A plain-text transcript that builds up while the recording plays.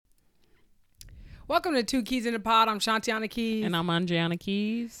Welcome to Two Keys in the Pod. I'm Shantiana Keys. And I'm Andriana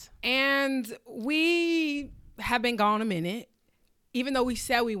Keys. And we have been gone a minute. Even though we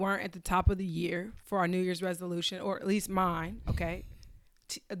said we weren't at the top of the year for our New Year's resolution, or at least mine, okay?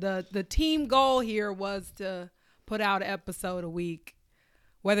 The team goal here was to put out an episode a week,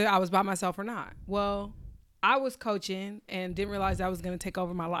 whether I was by myself or not. Well, I was coaching and didn't realize that was going to take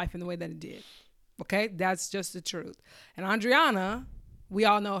over my life in the way that it did. Okay? That's just the truth. And Andriana, we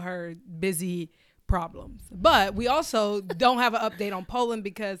all know her busy problems. But we also don't have an update on Poland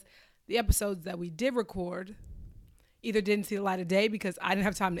because the episodes that we did record either didn't see the light of day because I didn't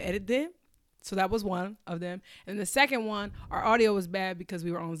have time to edit them. So that was one of them. And the second one, our audio was bad because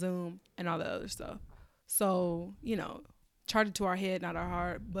we were on Zoom and all the other stuff. So, charge it to our head, not our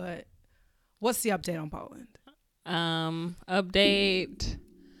heart. But what's the update on Poland? Update.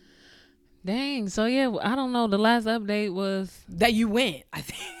 Dang. So, yeah, I don't know. The last update was... that you went, I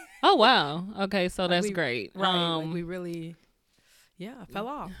think. Oh, wow. Okay, so that's great. Right. We really, fell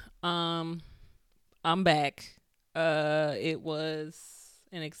off. I'm back. It was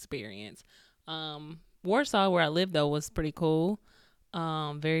an experience. Warsaw, where I lived, though, was pretty cool.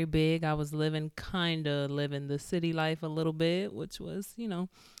 Very big. I was living the city life a little bit, which was,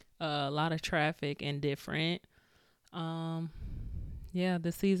 a lot of traffic and different. Yeah,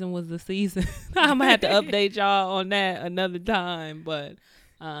 the season was the season. I'm gonna have to update y'all on that another time, but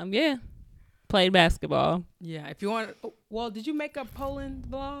played basketball. Yeah, if you want, well, did you make a Poland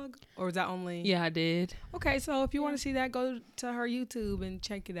vlog or was that only? Yeah, I did. Okay, so if you want to see that, go to her YouTube and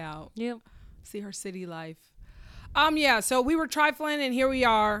check it out. Yep. See her city life. So we were trifling and here we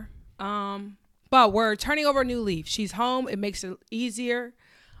are. But we're turning over a new leaf. She's home. It makes it easier.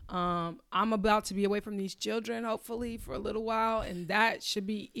 I'm about to be away from these children, hopefully, for a little while, and that should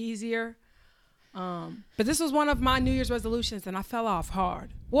be easier. But this was one of my New Year's resolutions, and I fell off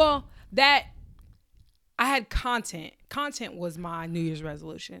hard. Well, that I had content. Content was my New Year's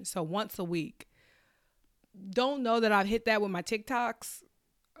resolution. So once a week. Don't know that I've hit that with my TikToks.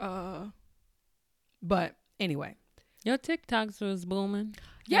 But anyway. Your TikToks was booming.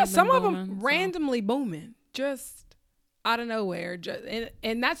 Yeah, some of them randomly booming. Just out of nowhere.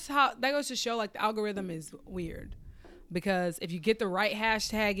 And that's how that goes to show like the algorithm is weird. Because if you get the right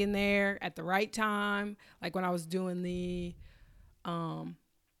hashtag in there at the right time, like when I was doing the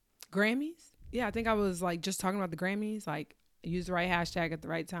Grammys. Yeah, I think I was like just talking about the Grammys. Like use the right hashtag at the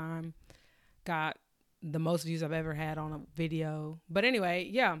right time. Got the most views I've ever had on a video. But anyway,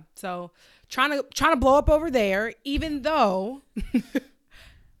 yeah. So trying to blow up over there, even though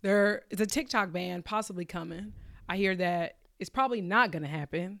there is a TikTok ban possibly coming. I hear that it's probably not gonna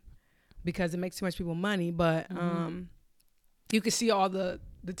happen because it makes too much people money. But you can see all the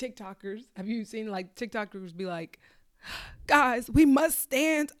TikTokers. Have you seen like TikTokers be like, guys, we must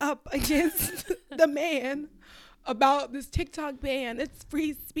stand up against the man about this TikTok ban. It's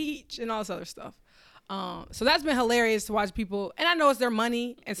free speech and all this other stuff. So that's been hilarious to watch people. And I know it's their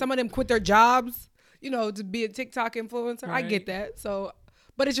money. And some of them quit their jobs, to be a TikTok influencer. Right. I get that. So,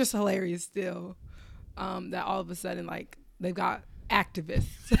 but it's just hilarious still that all of a sudden, like, they've got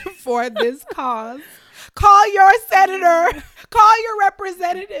activists for this cause. Call your senator. Call your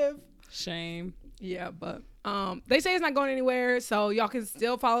representative. Shame. Yeah, but they say it's not going anywhere, so y'all can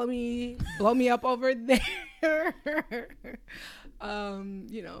still follow me, blow me up over there.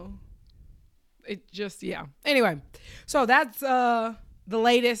 It just, yeah. Anyway, so that's the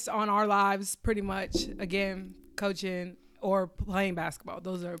latest on our lives, pretty much. Again, coaching or playing basketball.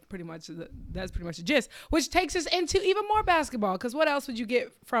 Those are pretty much that's pretty much the gist, which takes us into even more basketball. Because what else would you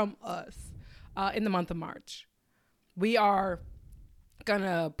get from us in the month of March? We are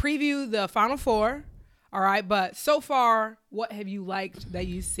gonna preview the Final Four. All right, but so far, what have you liked that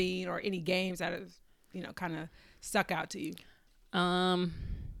you've seen, or any games that have, kind of stuck out to you?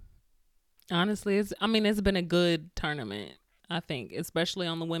 Honestly, it's been a good tournament, I think, especially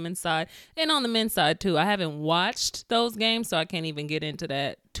on the women's side and on the men's side too. I haven't watched those games, so I can't even get into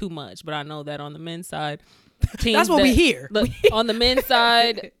that too much. But I know that on the men's side, that's what we hear. Look, on the men's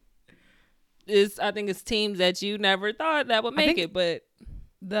side, I think it's teams that you never thought that would make it, but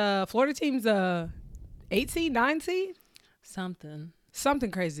the Florida team's 8 seed, 9 seed,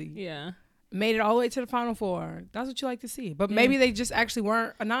 something crazy. Yeah. Made it all the way to the Final Four. That's what you like to see. But maybe they just actually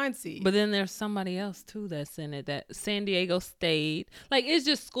weren't a 9 seed. But then there's somebody else, too, that's in it. That San Diego State. Like, it's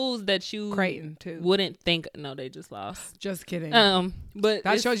just schools that you Creighton, too. Wouldn't think. No, they just lost. Just kidding. But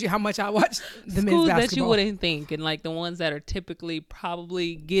that shows you how much I watch the men's schools basketball. That you wouldn't think. And, like, the ones that are typically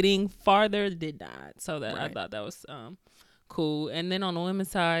probably getting farther did not. So that I thought that was cool. And then on the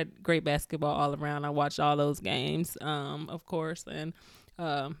women's side, great basketball all around. I watched all those games, of course. And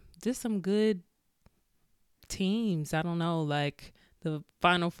just some good teams. I don't know, like the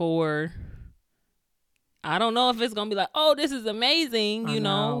Final Four. I don't know if it's gonna be like, oh, this is amazing. You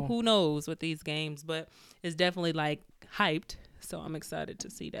know, who knows with these games, but it's definitely like hyped. So I'm excited to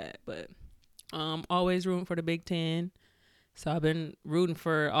see that. But always rooting for the Big Ten. So I've been rooting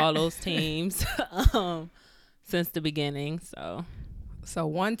for all those teams since the beginning. So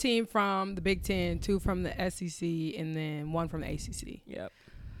one team from the Big Ten, 2 from the SEC, and then 1 from the ACC. Yep.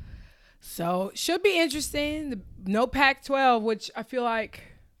 So should be interesting. No Pac-12, which I feel like.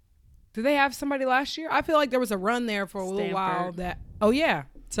 Did they have somebody last year? I feel like there was a run there for a little while. Oh yeah.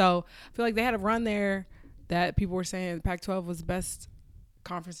 So I feel like they had a run there that people were saying Pac-12 was the best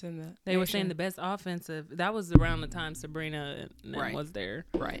conference in the. They were saying the best offensive. That was around the time Sabrina was there.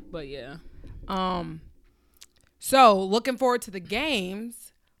 Right. But yeah. So looking forward to the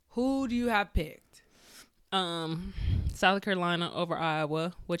games. Who do you have picked? South Carolina over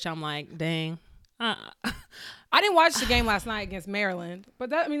Iowa, which I'm like, dang. I didn't watch the game last night against Maryland, but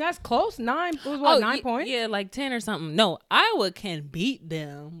that's close. 9 it was 9 points? Yeah, like 10 or something. No, Iowa can beat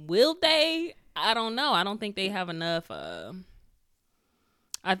them. Will they? I don't know. I don't think they have enough.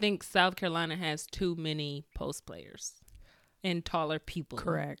 I think South Carolina has too many post players and taller people.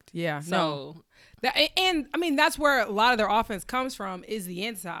 Correct. Yeah. So that's where a lot of their offense comes from is the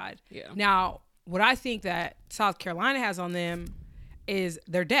inside. Yeah. Now, what I think that South Carolina has on them is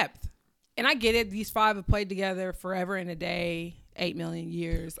their depth. And I get it. These 5 have played together forever and a day, 8 million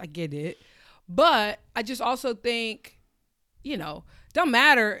years. I get it. But I just also think, don't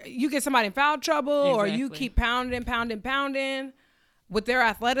matter. You get somebody in foul trouble or you keep pounding with their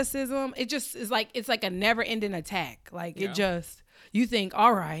athleticism. It just is like, it's like a never ending attack. Like you think,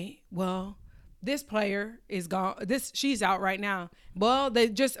 all right, well, this player is gone. She's out right now. Well, they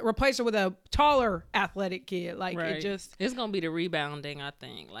just replaced her with a taller athletic kid. Like it's gonna be the rebounding, I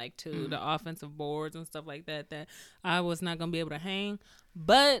think, like to the offensive boards and stuff like that. That I was not gonna be able to hang,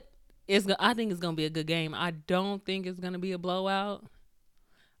 but I think it's gonna be a good game. I don't think it's gonna be a blowout.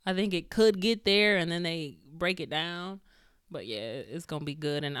 I think it could get there and then they break it down. But yeah, it's gonna be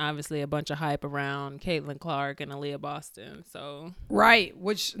good, and obviously a bunch of hype around Caitlin Clark and Aaliyah Boston. So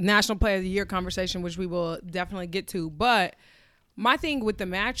which National Player of the Year conversation, which we will definitely get to. But my thing with the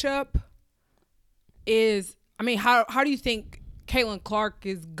matchup is, how do you think Caitlin Clark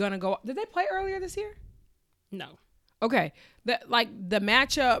is gonna go? Did they play earlier this year? No. Okay, the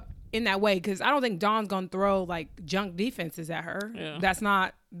matchup in that way, because I don't think Dawn's gonna throw like junk defenses at her. Yeah. That's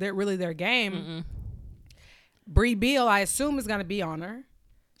not really their game. Mm-mm. Bree Beal, I assume, is going to be on her.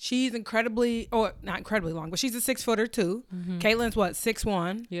 She's not incredibly long, but she's a 6-footer too. Mm-hmm. Caitlin's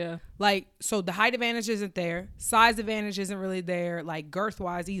 6'1". Yeah. Like, so the height advantage isn't there. Size advantage isn't really there, like girth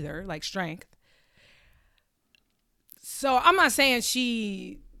wise either, like strength. So I'm not saying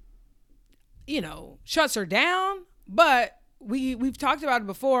she, shuts her down, but we've talked about it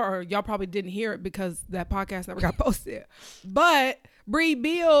before, or y'all probably didn't hear it because that podcast never got posted. But Bree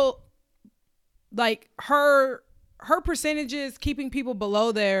Beal, like her percentages keeping people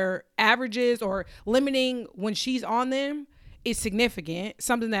below their averages or limiting when she's on them is significant.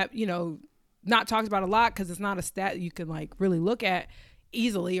 Something that, not talked about a lot because it's not a stat you can like really look at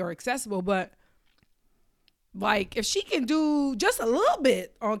easily or accessible. But like if she can do just a little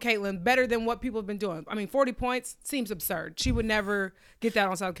bit on Caitlin better than what people have been doing. 40 points seems absurd. She would never get that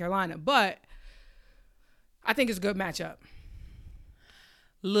on South Carolina, but I think it's a good matchup.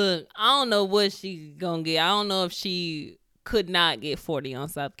 Look, I don't know what she's gonna get. I don't know if she could not get 40 on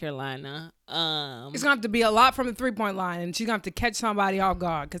South Carolina. It's gonna have to be a lot from the 3-point line, and she's gonna have to catch somebody off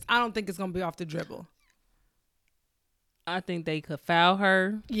guard because I don't think it's gonna be off the dribble. I think they could foul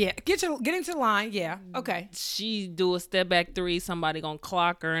her. Yeah, get into the line. Yeah, okay. She do a step back 3, somebody gonna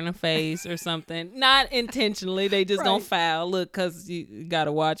clock her in the face or something. Not intentionally, they just gonna foul. Look, cause you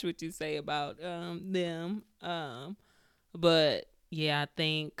gotta watch what you say about them. But yeah, I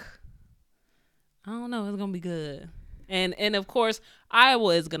don't know. It's gonna be good, and of course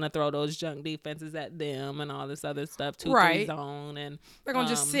Iowa is gonna throw those junk defenses at them and all this other stuff. 2-3 zone, and they're gonna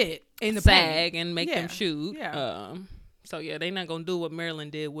just sit in the sag paint and make them shoot. Yeah. So yeah, they're not gonna do what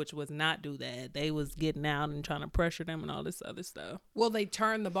Maryland did, which was not do that. They was getting out and trying to pressure them and all this other stuff. Will they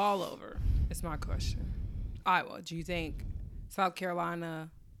turn the ball over? It's my question. Iowa, do you think South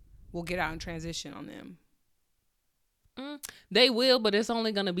Carolina will get out and transition on them? They will, but it's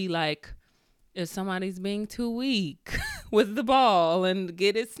only going to be like if somebody's being too weak with the ball and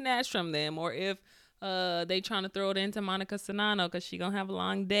get it snatched from them, or if they trying to throw it into Monica Czinano because she going to have a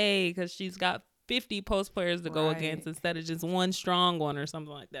long day because she's got 50 post players to go against instead of just one strong one or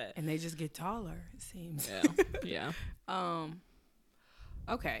something like that. And they just get taller, it seems. Yeah.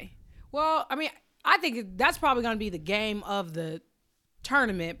 Okay. Well, I think that's probably going to be the game of the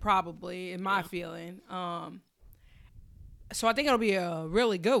tournament, probably, in my feeling. So I think it'll be a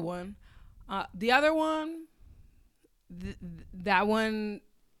really good one. The other one, that one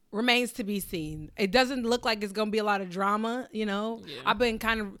remains to be seen. It doesn't look like it's going to be a lot of drama, you know. Yeah. I've been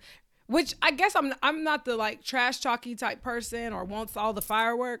kind of, which I guess I'm not the like trash talky type person or wants all the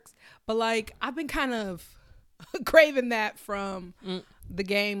fireworks, but like I've been kind of craving that from the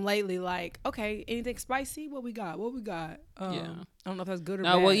game lately. Like, okay, anything spicy? What we got? Yeah. I don't know if that's good or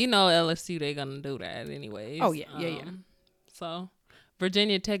bad. Well, you know LSU, they gonna do that anyways. Oh yeah. So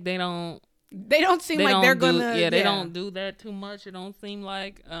Virginia Tech, they don't seem like they're gonna. Yeah, they don't do that too much. It don't seem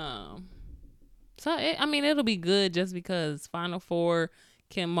like. So it'll be good just because Final Four,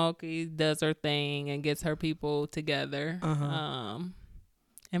 Kim Mulkey does her thing and gets her people together.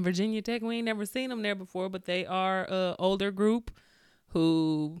 And Virginia Tech, we ain't never seen them there before, but they are a older group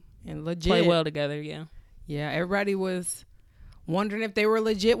who and legit play well together. Yeah. Yeah, everybody was wondering if they were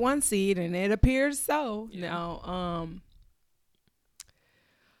legit 1 seed, and it appears so. Yeah. Now,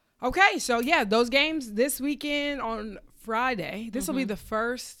 okay, so yeah, those games this weekend on Friday. This will be the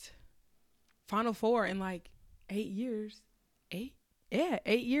first Final Four in like 8 years. 8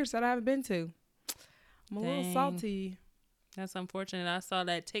 years that I haven't been to. I'm a little salty. That's unfortunate. I saw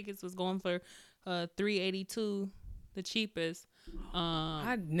that tickets was going for $382, the cheapest.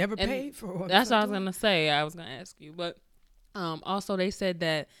 I never paid for one. That's what I was gonna say. I was gonna ask you, but also they said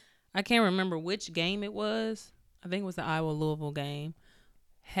that I can't remember which game it was. I think it was the Iowa Louisville game.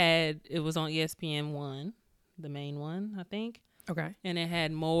 It was on ESPN1, the main one, I think. Okay. And it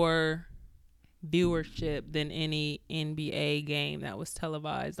had more viewership than any NBA game that was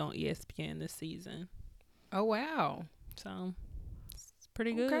televised on ESPN this season. Oh wow. So it's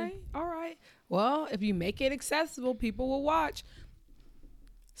pretty good. Okay. All right. Well, if you make it accessible, people will watch.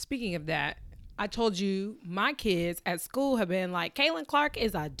 Speaking of that, I told you my kids at school have been like, Caitlin Clark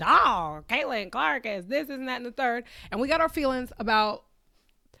is a dog. Caitlin Clark is this, and that, and the third. And we got our feelings about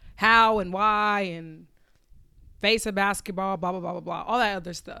how and why and face of basketball, blah, blah, blah, blah, blah, all that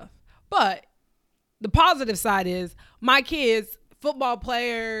other stuff. But the positive side is my kids, football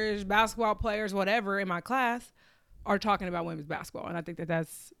players, basketball players, whatever in my class are talking about women's basketball. And I think that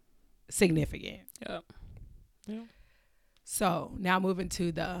that's significant. Yep. Yeah. So now moving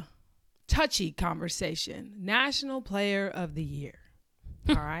to the touchy conversation. National Player of the Year.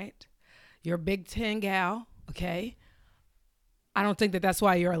 All right. You're a Big Ten gal. Okay. I don't think that that's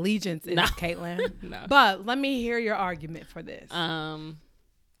why your allegiance is, Caitlin. No. But let me hear your argument for this. I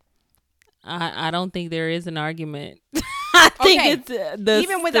don't think there is an argument. I think it's the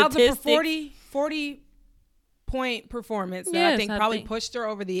even without the 40 point performance that I think probably pushed her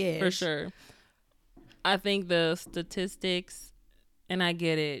over the edge. For sure. I think the statistics, and I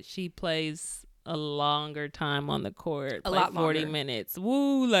get it, she plays a longer time on the court, like 40 minutes.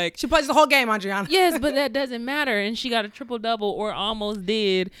 Woo, like she plays the whole game, Adriana. Yes, but that doesn't matter. And she got a triple double, or almost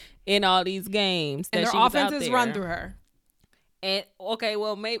did, in all these games. And their offenses run through her. And okay,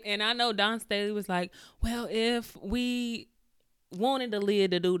 well, maybe, and I know Don Staley was like, well, if we wanted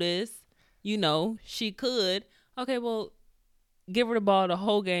Aaliyah to do this, you know, she could. Okay, well, give her the ball the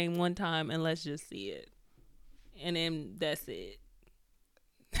whole game one time and let's just see it. And then that's it.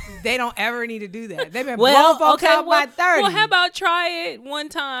 They don't ever need to do that. They've been blowing folks out by 30. Well, how about try it one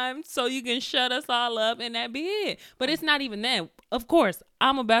time so you can shut us all up and that be it? But it's not even that. Of course,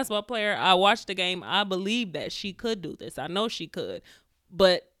 I'm a basketball player. I watched the game. I believe that she could do this. I know she could.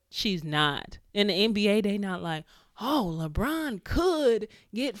 But she's not. In the NBA, they not like, oh, LeBron could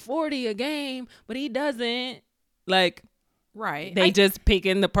get 40 a game, but he doesn't. Like, right. They just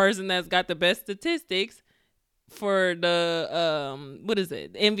picking the person that's got the best statistics for the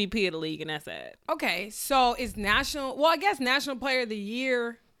MVP of the league, and that's it. Okay, so is I guess National Player of the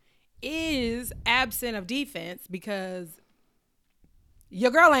Year is absent of defense because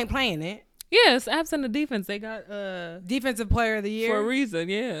your girl ain't playing it. Yes, absent of defense. They got Defensive Player of the Year for a reason.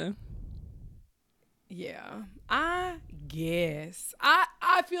 Yeah. Yeah, I guess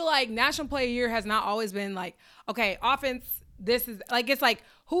I feel like National Player of the Year has not always been like, okay, offense. This is like, it's like,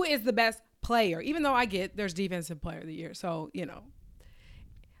 who is the best player? Even though I get there's Defensive Player of the Year, so you know,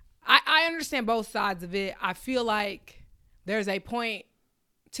 I understand both sides of it. I feel like there's a point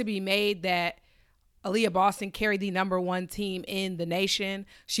to be made that Aaliyah Boston carried the number one team in the nation.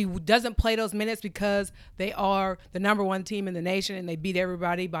 She doesn't play those minutes because they are the number one team in the nation and they beat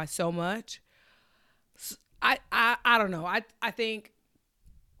everybody by so much. I don't know. I think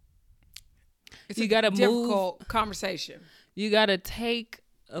it's a difficult conversation. You got to take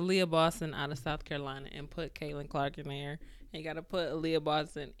Aaliyah Boston out of South Carolina and put Caitlin Clark in there You got to put Aaliyah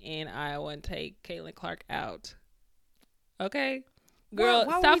Boston in Iowa and take Caitlin Clark out. Okay? Girl, Why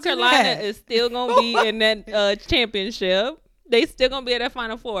would we South do Carolina that? is still going to be in that championship. They still going to be at that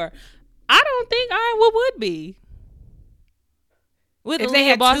Final Four. I don't think Iowa would be. With If Aaliyah they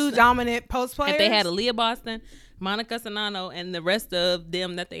had Boston, two dominant post players? if they had Aaliyah Boston, Monica Sanano, and the rest of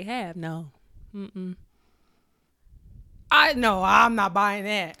them that they have, no. Mm-mm. I'm not buying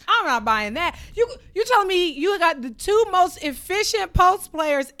that. I'm not buying that. You telling me you got the two most efficient post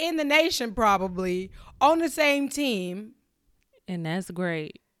players in the nation probably on the same team. And that's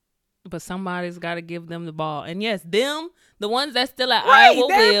great. But somebody's got to give them the ball. And yes, them, the ones that still at Right, Iowa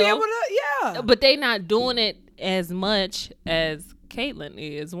they'll be will. able to, yeah. But they not doing it as much as Caitlin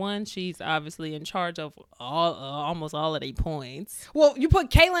is. One, she's obviously in charge of almost all of their points. Well, you put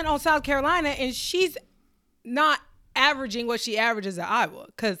Caitlin on South Carolina and she's not averaging what she averages at Iowa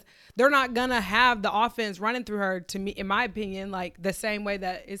because they're not going to have the offense running through her, to me, in my opinion, like the same way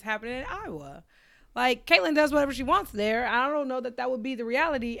that is happening in Iowa. Like, Caitlin does whatever she wants there. I don't know that would be the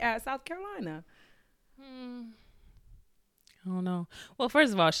reality at South Carolina. I don't know. Well,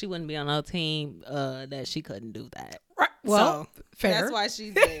 first of all, she wouldn't be on a team that she couldn't do that. Right. Well, So, fair. That's why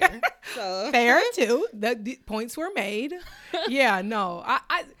she's there. So. Fair, too. The points were made. Yeah, no.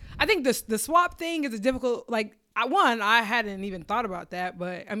 I think the swap thing is a difficult, like, I hadn't even thought about that,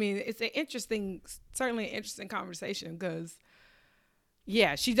 but I mean, it's certainly an interesting conversation because,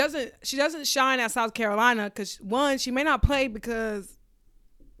 yeah, she doesn't shine at South Carolina because, one, she may not play because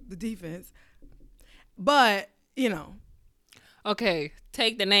the defense, but, you know. Okay,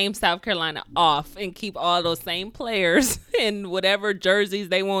 take the name South Carolina off and keep all those same players in whatever jerseys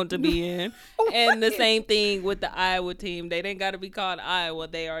they want to be in. And the same thing with the Iowa team. They didn't got to be called Iowa.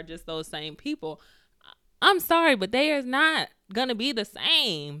 They are just those same people. I'm sorry, but they are not going to be the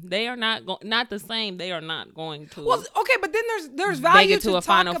same. They are not not the same. They are not going to. Well, okay, but then there's value to a talk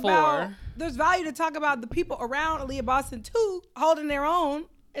Final about. Four. There's value to talk about the people around Aaliyah Boston too, holding their own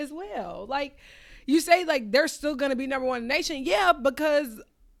as well. Like, you say, like, they're still going to be number one in the nation. Yeah, because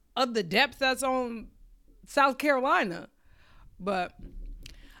of the depth that's on South Carolina. But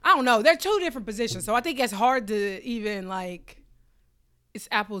I don't know. They're two different positions. So I think it's hard to even, like, it's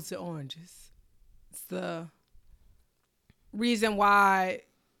apples to oranges. It's the reason why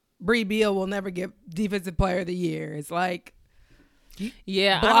Bree Beal will never get Defensive Player of the Year. It's like,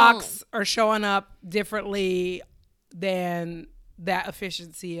 yeah, blocks are showing up differently than that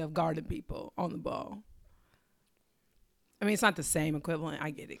efficiency of guarding people on the ball. I mean, it's not the same equivalent. I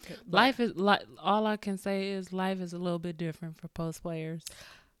get it. Life is like, all I can say is life is a little bit different for post players.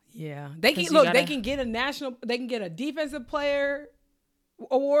 Yeah, they can look. They can get a defensive player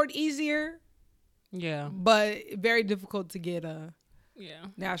award easier. Yeah, but very difficult to get a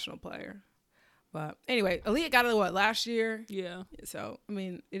national player. But anyway, Aaliyah got it last year? Yeah. So I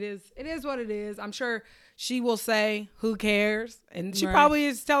mean, it is what it is. I'm sure she will say, "Who cares?" And she probably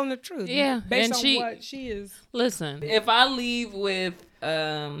is telling the truth. Yeah, based on what she is. Listen, if I leave with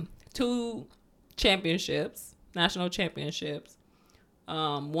 2 championships, national championships,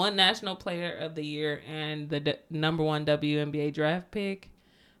 one national player of the year, and the number 1 WNBA draft pick,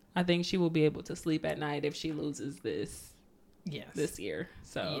 I think she will be able to sleep at night if she loses this year.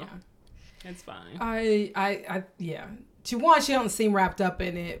 So it's fine. I she don't seem wrapped up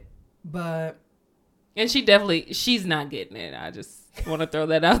in it, but and she's not getting it. I just want to throw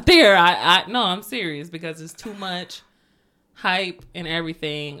that out there. No, I'm serious because it's too much hype and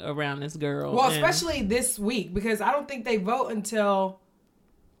everything around this girl. Well, especially this week because I don't think they vote until.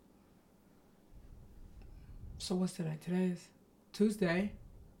 So what's today? Today's Tuesday.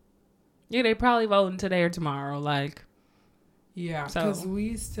 Yeah, they probably voting today or tomorrow. Like, yeah, because we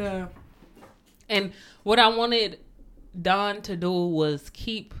used to. And what I wanted Dawn to do was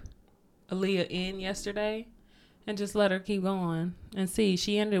keep Aaliyah in yesterday, and just let her keep going and see.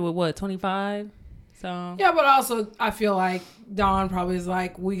 She ended with what, 25? So yeah, but also I feel like Dawn probably is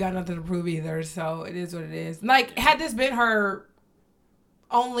like, we got nothing to prove either, so it is what it is. Like, had this been her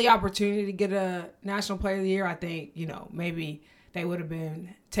only opportunity to get a National Player of the Year, I think maybe they would have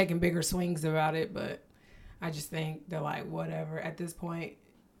been taking bigger swings about it, but I just think they're like, whatever. At this point,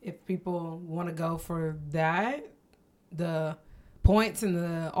 if people want to go for that, the points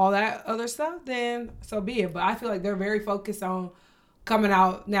and all that other stuff, then so be it. But I feel like they're very focused on coming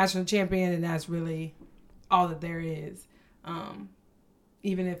out national champion, and that's really all that there is.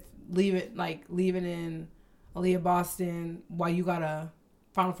 Even if leaving in Aaliyah Boston while you got a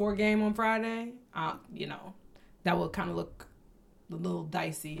Final Four game on Friday, that would kind of look a little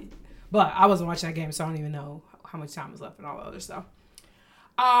dicey. But I wasn't watching that game, so I don't even know how much time was left and all the other stuff.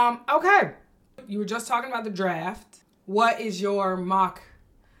 Okay. You were just talking about the draft. what is your mock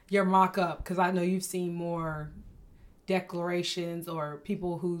up? Because I know you've seen more declarations or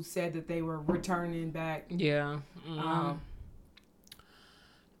people who said that they were returning back. Yeah.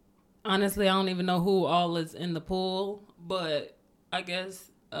 Honestly, I don't even know who all is in the pool, but I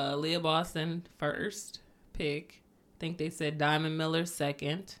guess Leah Boston first pick. I think they said Diamond Miller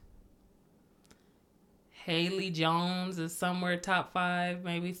second. Haley Jones is somewhere top 5,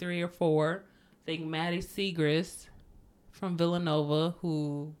 maybe 3 or 4. I think Maddie Siegrist from Villanova,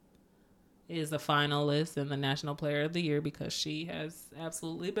 who is a finalist in the National Player of the Year because she has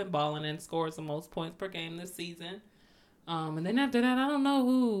absolutely been balling and scores the most points per game this season. And then after that, I don't know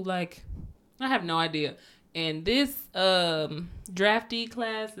who. Like, I have no idea. And this draftee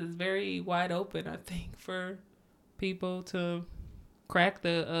class is very wide open, I think, for people to crack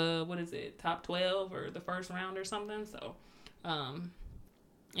the top 12 or the first round or something. So,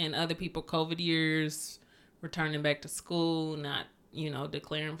 and other people, COVID years, returning back to school, not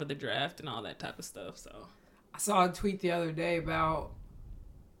declaring for the draft and all that type of stuff. So I saw a tweet the other day about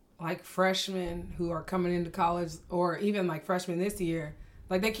like freshmen who are coming into college, or even like freshmen this year,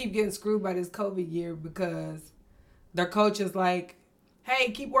 like they keep getting screwed by this COVID year because their coach is like,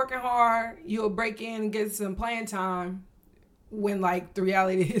 hey, keep working hard, you'll break in and get some playing time. When like the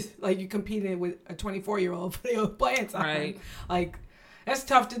reality is like you're competing with a 24-year-old for your playing time. Right. Like that's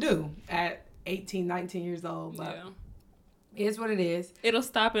tough to do at 18, 19 years old. But yeah. It's what it is. It'll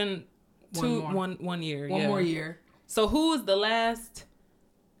stop in one year. One more year. So who is the last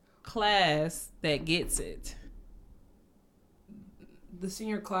class that gets it? The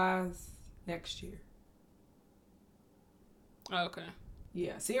senior class next year. Okay.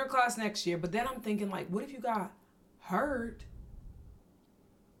 Yeah, senior class next year. But then I'm thinking like, what if you got hurt?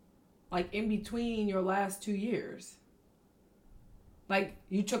 Like in between your last 2 years. Like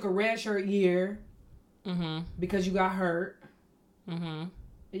you took a redshirt year because you got hurt. And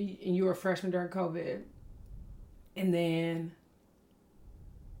you were a freshman during COVID. And then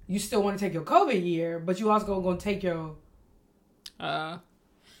you still want to take your COVID year, but you also going to take your...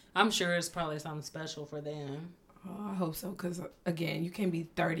 I'm sure it's probably something special for them. Oh, I hope so, because again, you can't be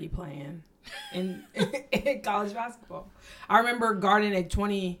 30 playing in college basketball. I remember guarding a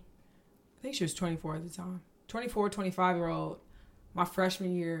 20... I think she was 24 at the time. 24, 25-year-old, my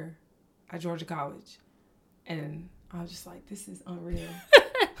freshman year at Georgia College. And I was just like, this is unreal.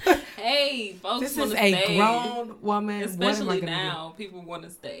 Hey, folks, this is a grown woman. Especially now, people want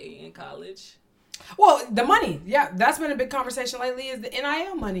to stay in college. Well, the money. Yeah, that's been a big conversation lately is the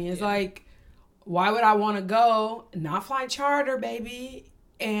NIL money. It's like, why would I want to go? Not fly charter, baby.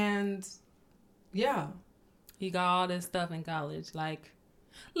 And, yeah. You got all this stuff in college. Like...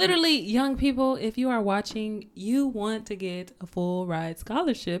 Literally, young people, if you are watching, you want to get a full ride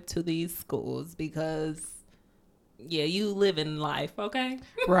scholarship to these schools because, you live in life, okay?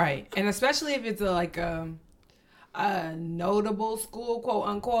 Right. And especially if it's a notable school, quote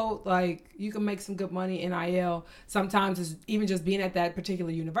unquote, like you can make some good money in NIL. Sometimes it's even just being at that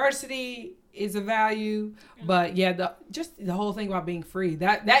particular university is a value. But the whole thing about being free,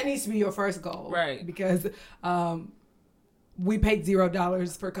 that needs to be your first goal. Right. Because we paid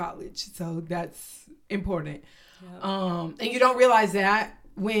 $0 for college, so that's important. Yep. And you don't realize that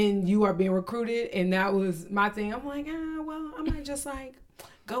when you are being recruited, and that was my thing. I'm like, well, I might just like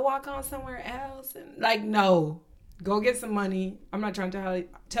go walk on somewhere else, and like, no, go get some money. I'm not trying to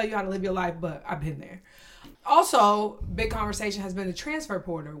tell you how to live your life, but I've been there. Also, big conversation has been the transfer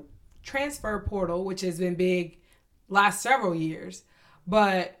portal, which has been big last several years.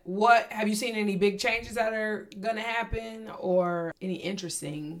 But have you seen any big changes that are going to happen or any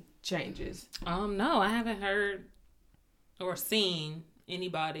interesting changes? No, I haven't heard or seen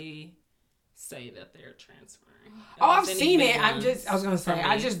anybody say that they're transferring. I've seen it. I was going to say,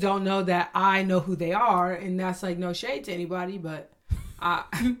 I just don't know that I know who they are, and that's like no shade to anybody, but yeah.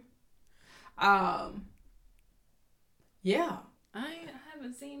 I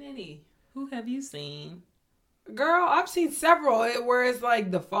haven't seen any. Who have you seen? Girl, I've seen several where it's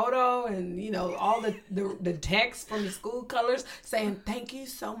like the photo and, all the text from the school colors saying thank you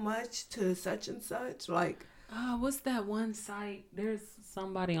so much to such and such. Like, what's that one site? There's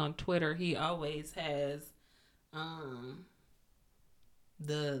somebody on Twitter. He always has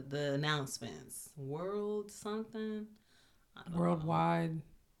the announcements. World something? Worldwide.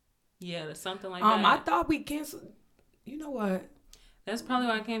 Yeah, there's something like that. I thought we canceled. You know what? That's probably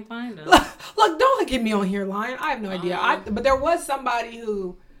why I can't find them. Look, don't get me on here lying. I have no idea. But there was somebody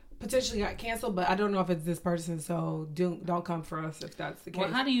who potentially got canceled, but I don't know if it's this person, so don't come for us if that's the case.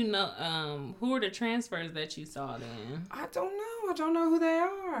 Well, how do you know? Who are the transfers that you saw then? I don't know. I don't know who they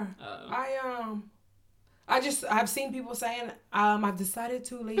are. I've seen people saying, I've decided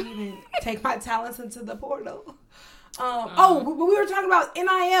to leave and take my talents into the portal. We were talking about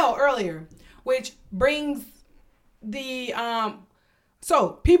NIL earlier, which brings the so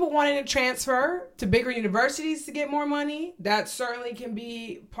people wanting to transfer to bigger universities to get more money. That certainly can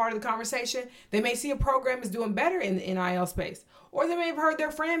be part of the conversation. They may see a program is doing better in the NIL space, or they may have heard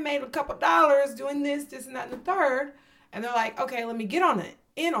their friend made a couple dollars doing this, and that, and the third, and they're like, okay, let me get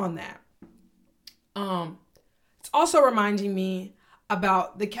in on that. It's also reminding me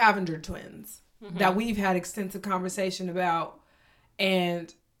about the Cavenger twins that we've had extensive conversation about,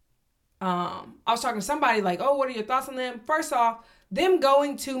 and I was talking to somebody like, oh, what are your thoughts on them? First off, them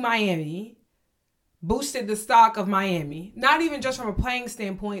going to Miami boosted the stock of Miami, not even just from a playing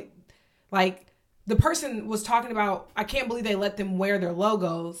standpoint. Like, the person was talking about, I can't believe they let them wear their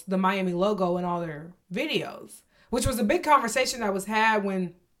logos, the Miami logo, in all their videos, which was a big conversation that was had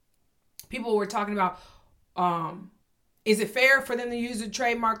when people were talking about, is it fair for them to use the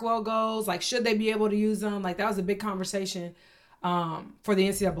trademark logos? Like, should they be able to use them? Like, that was a big conversation for the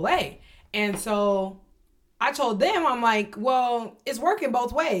NCAA. And so I told them, I'm like, well, it's working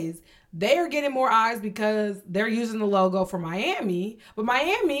both ways. They are getting more eyes because they're using the logo for Miami, but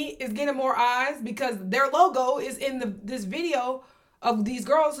Miami is getting more eyes because their logo is in this video of these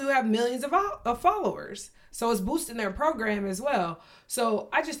girls who have millions of followers. So it's boosting their program as well. So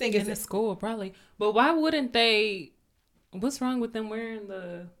I just think it's in the school probably. But why wouldn't they? What's wrong with them wearing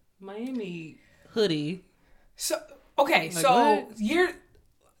the Miami hoodie? So okay, like, so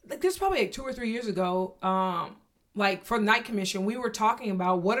there's probably like 2 or 3 years ago, like for the Night Commission, we were talking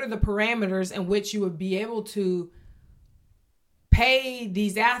about what are the parameters in which you would be able to pay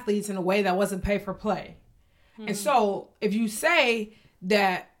these athletes in a way that wasn't pay for play. And so if you say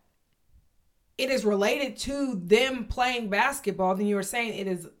that it is related to them playing basketball, then you are saying it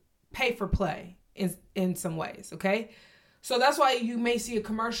is pay for play in some ways, okay? So that's why you may see a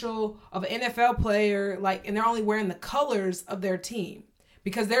commercial of an NFL player, like, and they're only wearing the colors of their team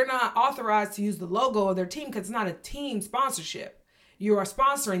because they're not authorized to use the logo of their team because it's not a team sponsorship. You are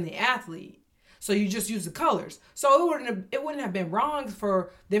sponsoring the athlete. So you just use the colors. So it wouldn't have been wrong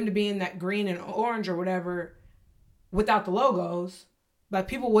for them to be in that green and orange or whatever without the logos. Like,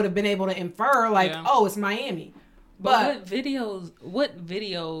 people would have been able to infer, like, oh, it's Miami. But what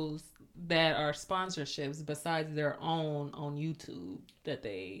videos that are sponsorships besides their own on YouTube that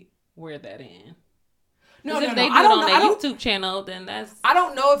they wear that in? No. If they do it on their YouTube channel, then that's I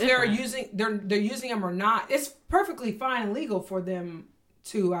don't know if they're using them or not. It's perfectly fine and legal for them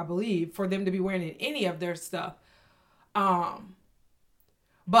to, I believe, for them to be wearing in any of their stuff. But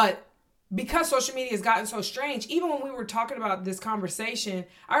because social media has gotten so strange, even when we were talking about this conversation,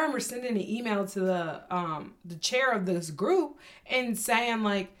 I remember sending an email to the chair of this group and saying,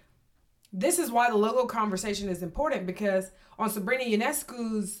 like, this is why the logo conversation is important, because on Sabrina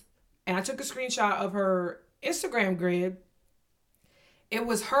Ionescu's, and I took a screenshot of her Instagram grid, it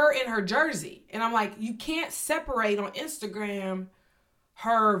was her in her jersey. And I'm like, you can't separate on Instagram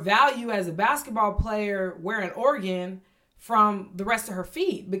her value as a basketball player wearing Oregon from the rest of her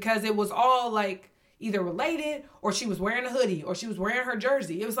feed, because it was all like either related, or she was wearing a hoodie, or she was wearing her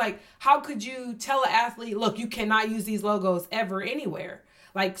jersey. It was like, how could you tell an athlete, look, you cannot use these logos ever anywhere?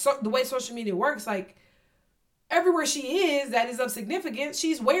 Like, so the way social media works, like, everywhere she is that is of significance,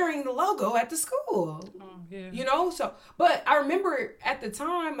 she's wearing the logo at the school. Oh, yeah. You know? So, but I remember at the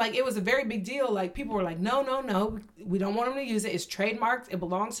time, like, it was a very big deal. Like, people were like, no, we don't want them to use it. It's trademarked. It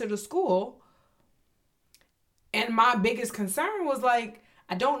belongs to the school. And my biggest concern was, like,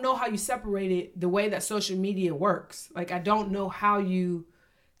 I don't know how you separate it the way that social media works. Like, I don't know how you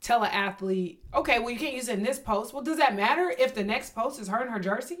tell an athlete, okay, well, you can't use it in this post. Well, does that matter if the next post is her in her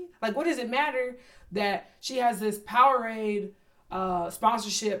jersey? Like, what does it matter that she has this Powerade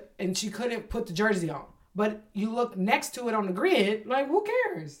sponsorship and she couldn't put the jersey on? But you look next to it on the grid, like, who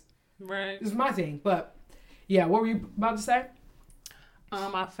cares? Right. It's my thing. But, yeah, what were you about to say?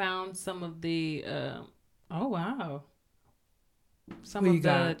 I found some of the... oh, wow. Some of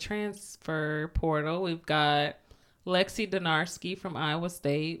the transfer portal. We've got Lexi Donarski from Iowa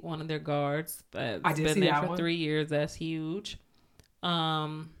State, one of their guards. That's been there for 3 years. That's huge.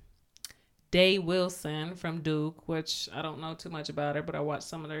 Day Wilson from Duke, which I don't know too much about her, but I watched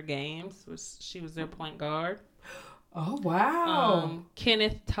some of their games. She was their point guard. Oh, wow.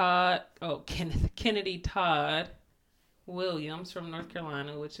 Kennedy Todd Williams from North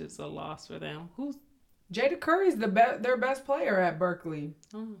Carolina, which is a loss for them. Who's Jada Curry's their best player at Berkeley.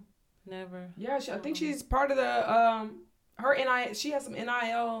 Oh, never. Yeah, I think she's part of the her NIL. She has some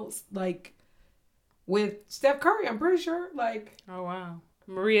NILs like with Steph Curry. I'm pretty sure. Like, oh wow,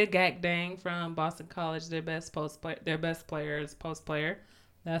 Maria Gakdang from Boston College, their best players post player.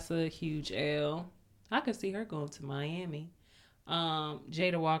 That's a huge L. I could see her going to Miami.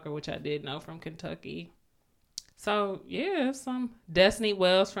 Jada Walker, which I did know from Kentucky. So yeah, some Destiny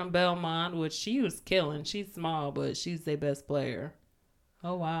Wells from Belmont, which she was killing. She's small, but she's their best player.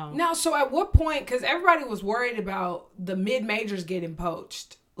 Oh wow. Now, so at what point? Because everybody was worried about the mid majors getting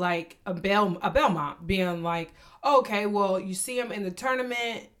poached, like a Belmont being like, okay, well, you see them in the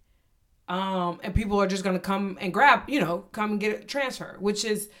tournament, and people are just gonna come and grab, come and get a transfer, which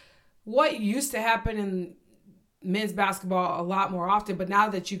is what used to happen in men's basketball a lot more often. But now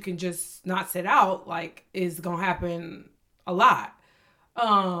that you can just not sit out, like, is gonna happen a lot.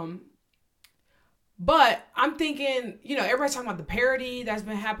 But I'm thinking, everybody's talking about the parity that's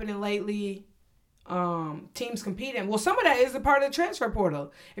been happening lately. Teams competing. Well, some of that is a part of the transfer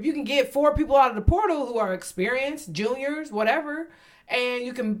portal. If you can get 4 people out of the portal who are experienced, juniors, whatever, and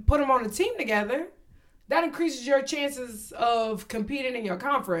you can put them on a team together, that increases your chances of competing in your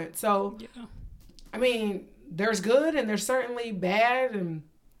conference. So, yeah. I mean, there's good and there's certainly bad. And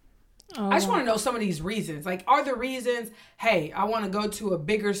I just want to know some of these reasons. Like, are the reasons, hey, I want to go to a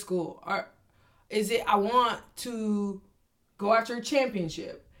bigger school? Or is it I want to go after a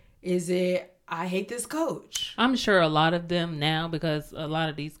championship? Is it I hate this coach? I'm sure a lot of them now, because a lot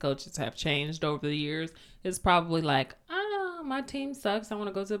of these coaches have changed over the years, it's probably like, my team sucks. I want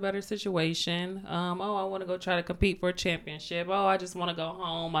to go to a better situation. I want to go try to compete for a championship. I just want to go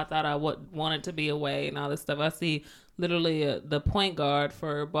home. I thought I wanted to be away and all this stuff. I see literally the point guard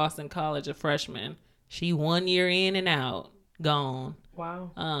for Boston College, a freshman. She 1 year in and out, gone.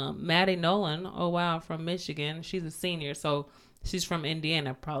 Wow. Maddie Nolan, from Michigan. She's a senior, so she's from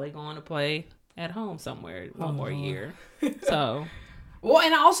Indiana, probably going to play at home somewhere one more year. So, well,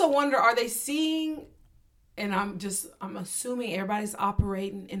 and I also wonder, are they seeing? And I'm assuming everybody's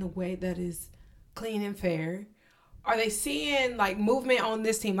operating in a way that is clean and fair. Are they seeing like movement on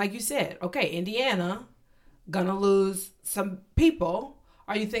this team? Like you said, okay, Indiana gonna lose some people.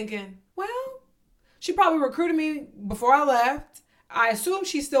 Are you thinking, well, she probably recruited me before I left. I assume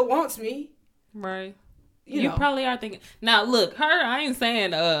she still wants me. Right. You probably are thinking. Now, look, I ain't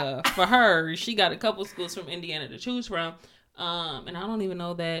saying for her, she got a couple schools from Indiana to choose from. And I don't even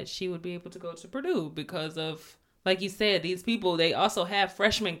know that she would be able to go to Purdue because of, like you said, these people, they also have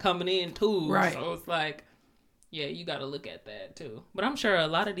freshmen coming in too. Right. So it's like, yeah, you got to look at that too. But I'm sure a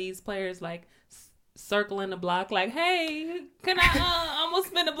lot of these players like circling the block like, hey, can I almost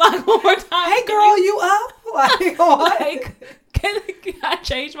spin the block one more time? Hey girl, you up? Like, what? Can I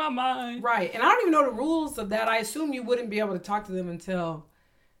change my mind? Right. And I don't even know the rules of that. I assume you wouldn't be able to talk to them until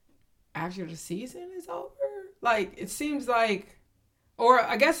after the season is over. Like, it seems like, or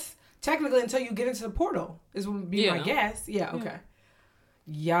I guess technically until you get into the portal would be my guess. Yeah, okay.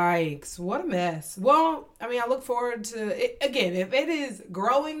 Yeah. Yikes. What a mess. Well, I mean, I look forward to it. Again, if it is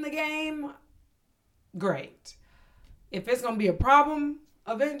growing the game, great. If it's going to be a problem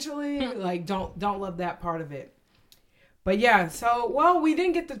eventually, like, don't love that part of it. But yeah, so, well, we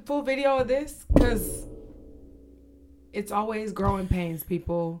didn't get the full video of this because it's always growing pains,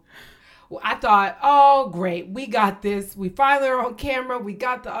 people. Well, I thought, oh, great. We got this. We finally are on camera. We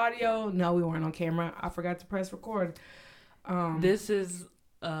got the audio. No, we weren't on camera. I forgot to press record. This is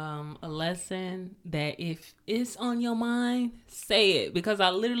a lesson that if it's on your mind, say it. Because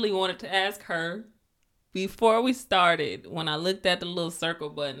I literally wanted to ask her before we started, when I looked at the little circle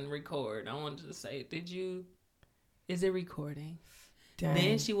button, record, I wanted to say, is it recording? Dang.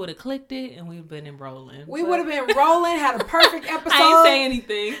 Then she would have clicked it and we've been rolling. We would have been rolling, had a perfect episode. I ain't say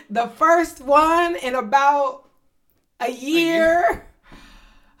anything. The first one in about a year.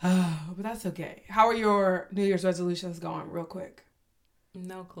 But that's okay. How are your New Year's resolutions going real quick?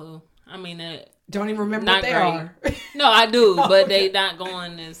 No clue. I mean, don't even remember what they are. No, I do, but they not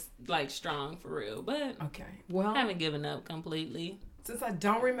going as like strong for real. But okay, well, I haven't given up completely. Since I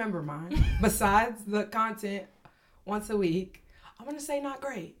don't remember mine, besides the content once a week. I'm going to say not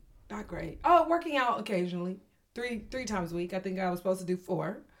great. Not great. Oh, working out occasionally. Three times a week. I think I was supposed to do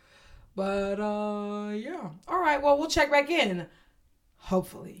 4. But, yeah. All right. Well, we'll check back in.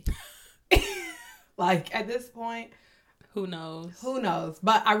 Hopefully. Like, at this point. Who knows? Who knows?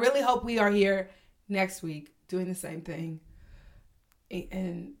 But I really hope we are here next week doing the same thing.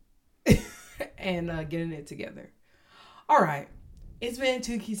 And getting it together. All right. It's been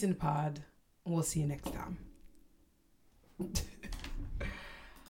 2 Keys in the Pod. We'll see you next time.